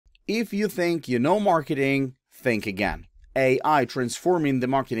If you think you know marketing, think again. AI transforming the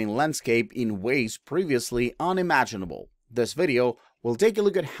marketing landscape in ways previously unimaginable. This video will take a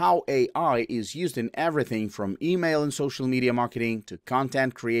look at how AI is used in everything from email and social media marketing to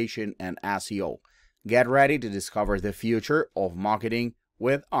content creation and SEO. Get ready to discover the future of marketing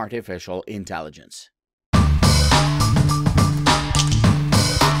with artificial intelligence.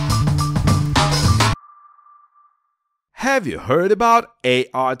 Have you heard about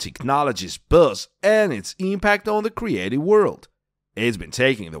AI technology's buzz and its impact on the creative world? It's been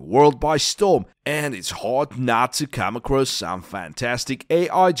taking the world by storm, and it's hard not to come across some fantastic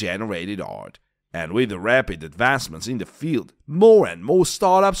AI-generated art. And with the rapid advancements in the field, more and more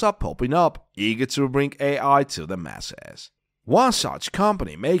startups are popping up, eager to bring AI to the masses. One such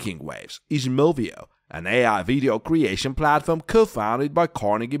company making waves is Movio, an AI video creation platform co-founded by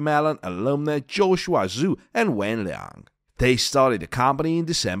Carnegie Mellon alumni Joshua Zhu and Wen Liang. They started the company in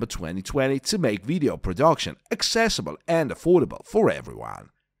December 2020 to make video production accessible and affordable for everyone.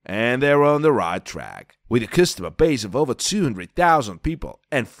 And they're on the right track. With a customer base of over 200,000 people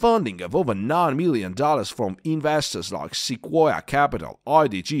and funding of over $9 million from investors like Sequoia Capital,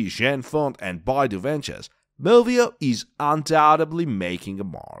 IDG, Gen Fund, and Baidu Ventures, Movio is undoubtedly making a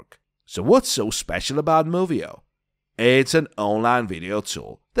mark. So what's so special about Movio? It's an online video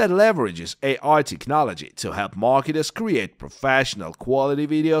tool that leverages AI technology to help marketers create professional quality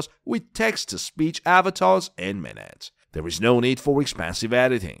videos with text-to-speech avatars in minutes. There is no need for expensive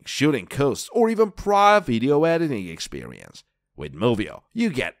editing, shooting costs, or even prior video editing experience. With Movio, you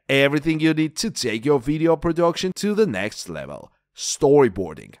get everything you need to take your video production to the next level.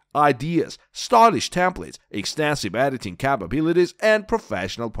 Storyboarding, ideas, stylish templates, extensive editing capabilities, and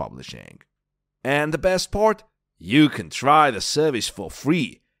professional publishing. And the best part? You can try the service for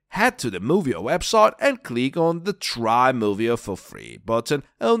free. Head to the Movio website and click on the Try Movio for Free button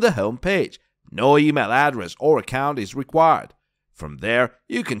on the home page. No email address or account is required. From there,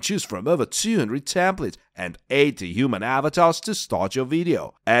 you can choose from over 200 templates and 80 human avatars to start your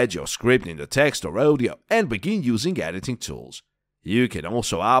video, add your script in the text or audio, and begin using editing tools. You can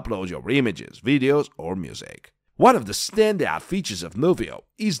also upload your images, videos, or music. One of the standout features of Movio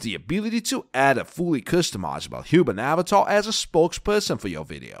is the ability to add a fully customizable human avatar as a spokesperson for your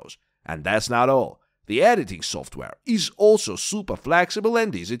videos. And that's not all. The editing software is also super flexible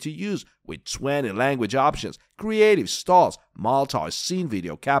and easy to use with 20 language options, creative styles, multi-scene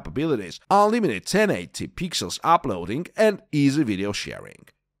video capabilities, unlimited 1080 pixels uploading, and easy video sharing.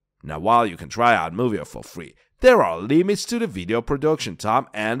 Now, while you can try out Movio for free, there are limits to the video production time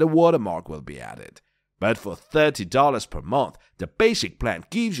and a watermark will be added. But for $30 per month, the basic plan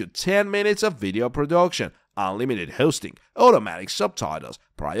gives you 10 minutes of video production, unlimited hosting, automatic subtitles,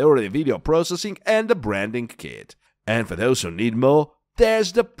 priority video processing, and the branding kit. And for those who need more,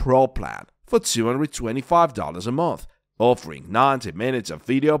 there's the Pro plan for $225 a month, offering 90 minutes of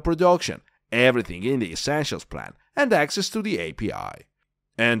video production, everything in the Essentials plan, and access to the API.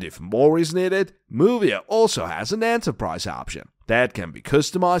 And if more is needed, Movio also has an enterprise option that can be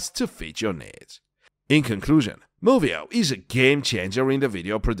customized to fit your needs. In conclusion, Movio is a game changer in the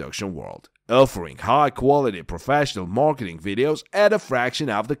video production world, offering high-quality professional marketing videos at a fraction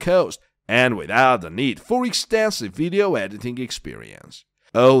of the cost and without the need for extensive video editing experience.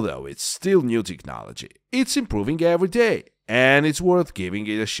 Although it's still new technology, it's improving every day, and it's worth giving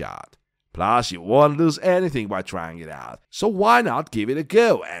it a shot. Plus, you won't lose anything by trying it out, so why not give it a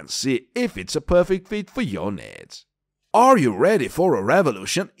go and see if it's a perfect fit for your needs? Are you ready for a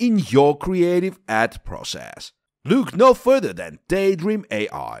revolution in your creative ad process? Look no further than Daydream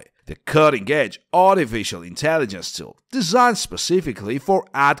AI, the cutting-edge artificial intelligence tool designed specifically for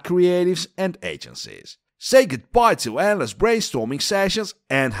ad creatives and agencies. Say goodbye to endless brainstorming sessions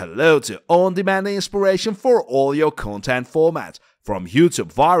and hello to on-demand inspiration for all your content formats, from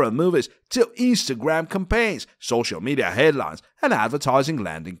YouTube viral movies to Instagram campaigns, social media headlines, and advertising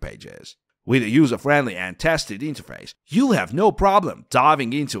landing pages. With a user-friendly and tested interface, you'll have no problem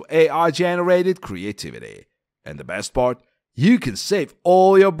diving into AI-generated creativity. And the best part? You can save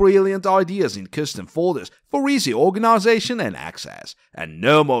all your brilliant ideas in custom folders for easy organization and access. And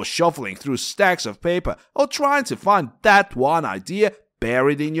no more shuffling through stacks of paper or trying to find that one idea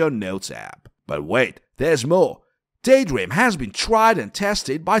buried in your Notes app. But wait, there's more. Daydream has been tried and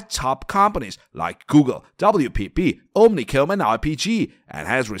tested by top companies like Google, WPP, Omnicom, and IPG, and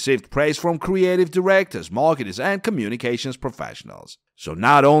has received praise from creative directors, marketers, and communications professionals. So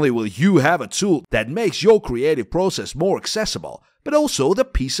not only will you have a tool that makes your creative process more accessible, but also the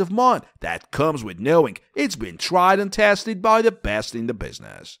peace of mind that comes with knowing it's been tried and tested by the best in the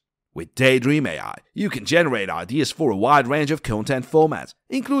business. With Daydream AI, you can generate ideas for a wide range of content formats,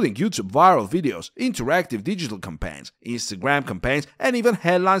 including YouTube viral videos, interactive digital campaigns, Instagram campaigns, and even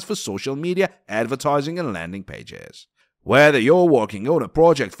headlines for social media, advertising, and landing pages. Whether you're working on a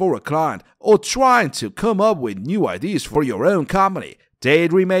project for a client or trying to come up with new ideas for your own company,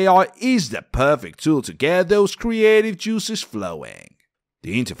 Daydream AI is the perfect tool to get those creative juices flowing.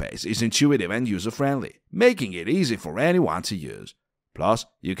 The interface is intuitive and user-friendly, making it easy for anyone to use. Plus,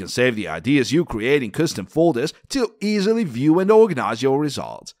 you can save the ideas you create in custom folders to easily view and organize your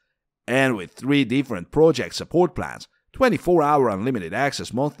results. And with 3 different project support plans, 24-hour unlimited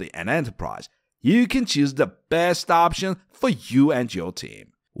access monthly and enterprise, you can choose the best option for you and your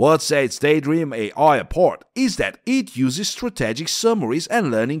team. What sets Daydream AI apart is that it uses strategic summaries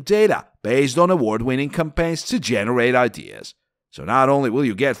and learning data based on award-winning campaigns to generate ideas. So not only will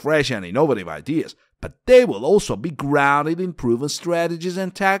you get fresh and innovative ideas, but they will also be grounded in proven strategies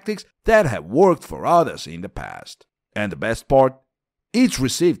and tactics that have worked for others in the past. And the best part? It's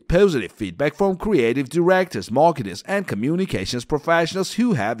received positive feedback from creative directors, marketers, and communications professionals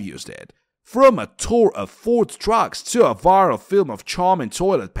who have used it. From a tour of Ford trucks to a viral film of charming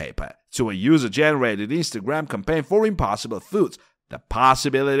toilet paper to a user-generated Instagram campaign for impossible foods, the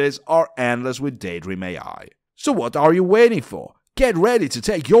possibilities are endless with Daydream AI. So what are you waiting for? Get ready to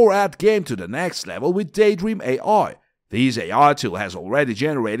take your ad game to the next level with Daydream AI. This AI tool has already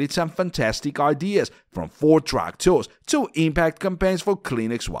generated some fantastic ideas, from Ford truck tours to impact campaigns for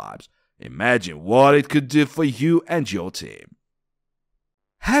Kleenex wipes. Imagine what it could do for you and your team.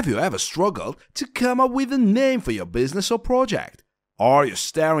 Have you ever struggled to come up with a name for your business or project? Are you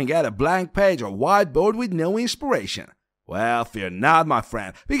staring at a blank page or whiteboard with no inspiration? Well, fear not, my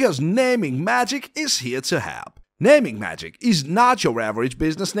friend, because Naming Magic is here to help. Naming Magic is not your average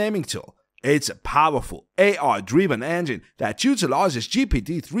business naming tool. It's a powerful AI-driven engine that utilizes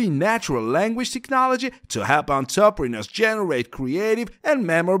GPT-3 natural language technology to help entrepreneurs generate creative and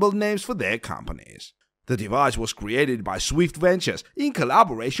memorable names for their companies. The device was created by Swift Ventures in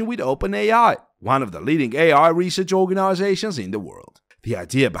collaboration with OpenAI, one of the leading AI research organizations in the world. The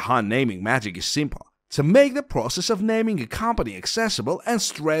idea behind Naming Magic is simple: to make the process of naming a company accessible and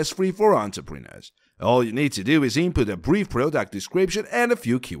stress-free for entrepreneurs. All you need to do is input a brief product description and a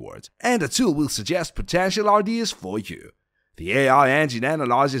few keywords, and the tool will suggest potential ideas for you. The AI engine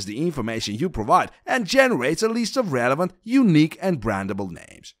analyzes the information you provide and generates a list of relevant, unique, and brandable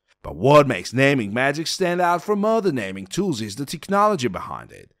names. But what makes Naming Magic stand out from other naming tools is the technology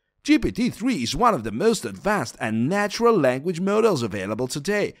behind it. GPT-3 is one of the most advanced and natural language models available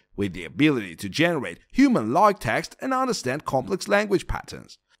today, with the ability to generate human-like text and understand complex language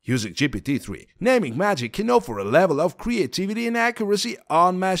patterns. Using GPT-3, Naming Magic can offer a level of creativity and accuracy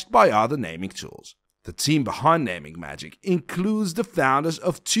unmatched by other naming tools. The team behind Naming Magic includes the founders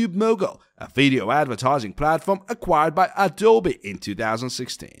of TubeMogul, a video advertising platform acquired by Adobe in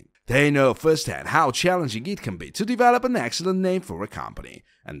 2016. They know firsthand how challenging it can be to develop an excellent name for a company,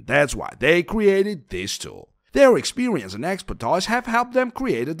 and that's why they created this tool. Their experience and expertise have helped them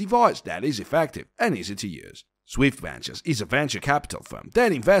create a device that is effective and easy to use. Swift Ventures is a venture capital firm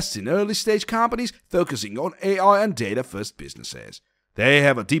that invests in early-stage companies focusing on AI and data-first businesses. They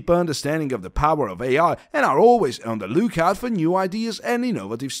have a deep understanding of the power of AI and are always on the lookout for new ideas and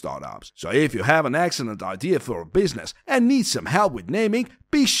innovative startups. So if you have an excellent idea for a business and need some help with naming,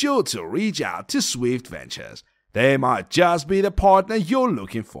 be sure to reach out to Swift Ventures. They might just be the partner you're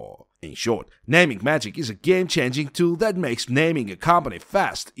looking for. In short, Naming Magic is a game-changing tool that makes naming a company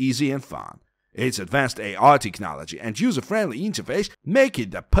fast, easy, and fun. Its advanced AI technology and user-friendly interface make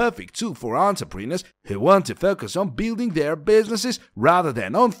it the perfect tool for entrepreneurs who want to focus on building their businesses rather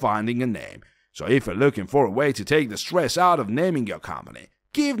than on finding a name. So if you're looking for a way to take the stress out of naming your company,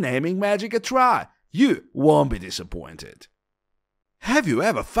 give Naming Magic a try. You won't be disappointed. Have you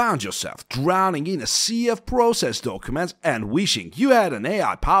ever found yourself drowning in a sea of process documents and wishing you had an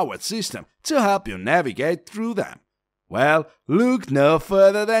AI-powered system to help you navigate through them? Well, look no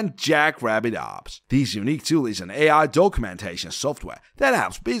further than Jackrabbit Ops. This unique tool is an AI documentation software that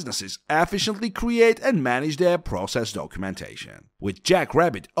helps businesses efficiently create and manage their process documentation. With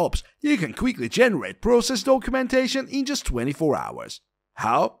Jackrabbit Ops, you can quickly generate process documentation in just 24 hours.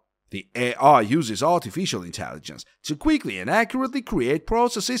 How? The AI uses artificial intelligence to quickly and accurately create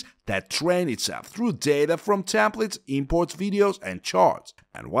processes that train itself through data from templates, imports, videos, and charts.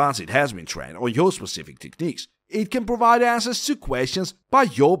 And once it has been trained on your specific techniques, it can provide answers to questions by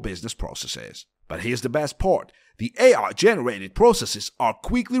your business processes. But here's the best part. The AI-generated processes are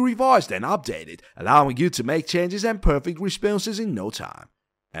quickly revised and updated, allowing you to make changes and perfect responses in no time.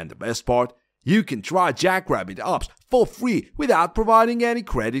 And the best part? You can try Jackrabbit Ops for free without providing any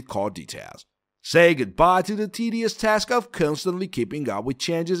credit card details. Say goodbye to the tedious task of constantly keeping up with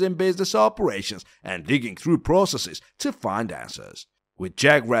changes in business operations and digging through processes to find answers. With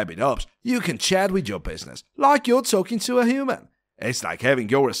Jackrabbit Ops, you can chat with your business like you're talking to a human. It's like having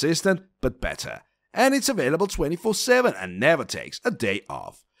your assistant, but better. And it's available 24/7 and never takes a day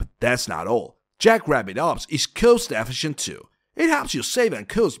off. But that's not all. Jackrabbit Ops is cost efficient too. It helps you save on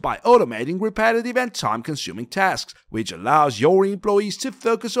cost by automating repetitive and time-consuming tasks, which allows your employees to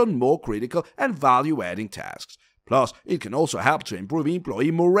focus on more critical and value-adding tasks. Plus, it can also help to improve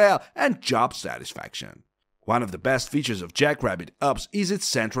employee morale and job satisfaction. One of the best features of Jackrabbit Ops is its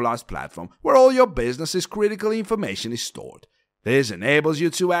centralized platform where all your business's critical information is stored. This enables you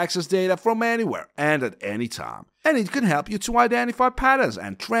to access data from anywhere and at any time, and it can help you to identify patterns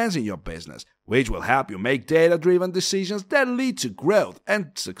and trends in your business, which will help you make data-driven decisions that lead to growth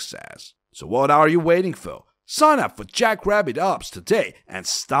and success. So what are you waiting for? Sign up for Jackrabbit Ops today and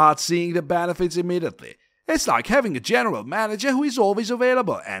start seeing the benefits immediately. It's like having a general manager who is always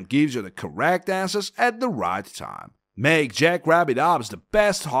available and gives you the correct answers at the right time. Make Jackrabbit Ops the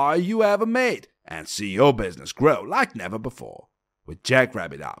best hire you ever made and see your business grow like never before. With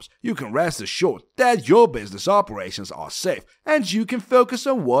Jackrabbit Ops, you can rest assured that your business operations are safe and you can focus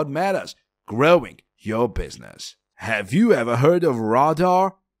on what matters, growing your business. Have you ever heard of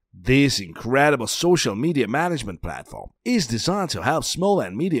Radar? This incredible social media management platform is designed to help small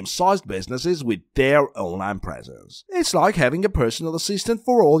and medium-sized businesses with their online presence. It's like having a personal assistant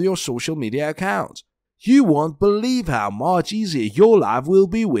for all your social media accounts. You won't believe how much easier your life will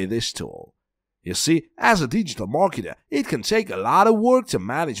be with this tool. You see, as a digital marketer, it can take a lot of work to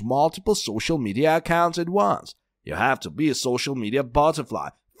manage multiple social media accounts at once. You have to be a social media butterfly,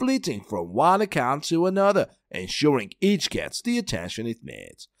 flitting from one account to another, ensuring each gets the attention it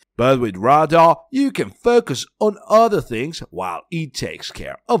needs. But with Radar, you can focus on other things while it takes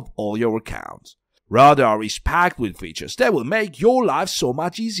care of all your accounts. Radar is packed with features that will make your life so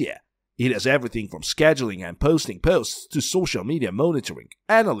much easier. It has everything from scheduling and posting posts to social media monitoring,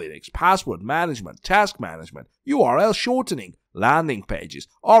 analytics, password management, task management, URL shortening, landing pages,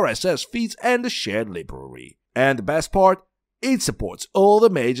 RSS feeds, and a shared library. And the best part? It supports all the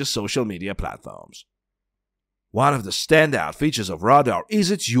major social media platforms. One of the standout features of Radar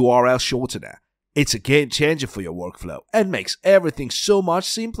is its URL shortener. It's a game changer for your workflow and makes everything so much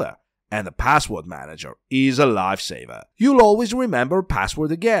simpler. And the password manager is a lifesaver. You'll always remember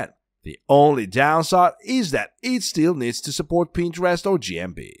password again. The only downside is that it still needs to support Pinterest or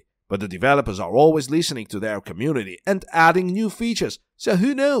GMB. But the developers are always listening to their community and adding new features, so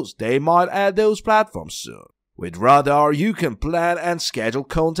who knows, they might add those platforms soon. With Radar, you can plan and schedule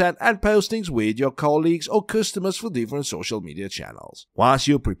content and postings with your colleagues or customers for different social media channels. Once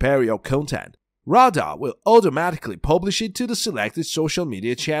you prepare your content, Radar will automatically publish it to the selected social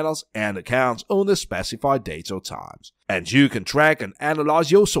media channels and accounts on the specified dates or times. And you can track and analyze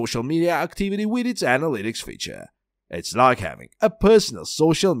your social media activity with its analytics feature. It's like having a personal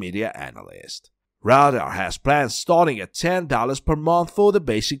social media analyst. Radar has plans starting at $10 per month for the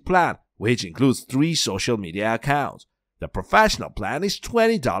basic plan, which includes 3 social media accounts. The professional plan is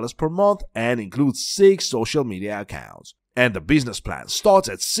 $20 per month and includes 6 social media accounts. And the business plan starts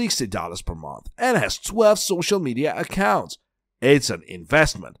at $60 per month and has 12 social media accounts. It's an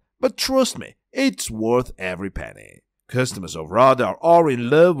investment, but trust me, it's worth every penny. Customers of Radar are in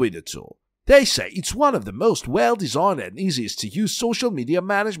love with the tool. They say it's one of the most well-designed and easiest to use social media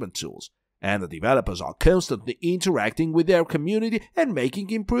management tools. And the developers are constantly interacting with their community and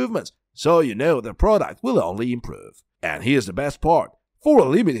making improvements, so you know the product will only improve. And here's the best part. For a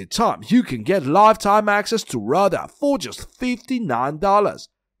limited time, you can get lifetime access to Radar for just $59.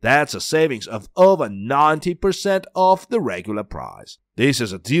 That's a savings of over 90% off the regular price. This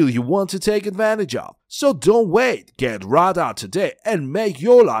is a deal you want to take advantage of, so don't wait. Get Radar today and make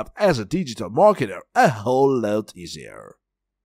your life as a digital marketer a whole lot easier.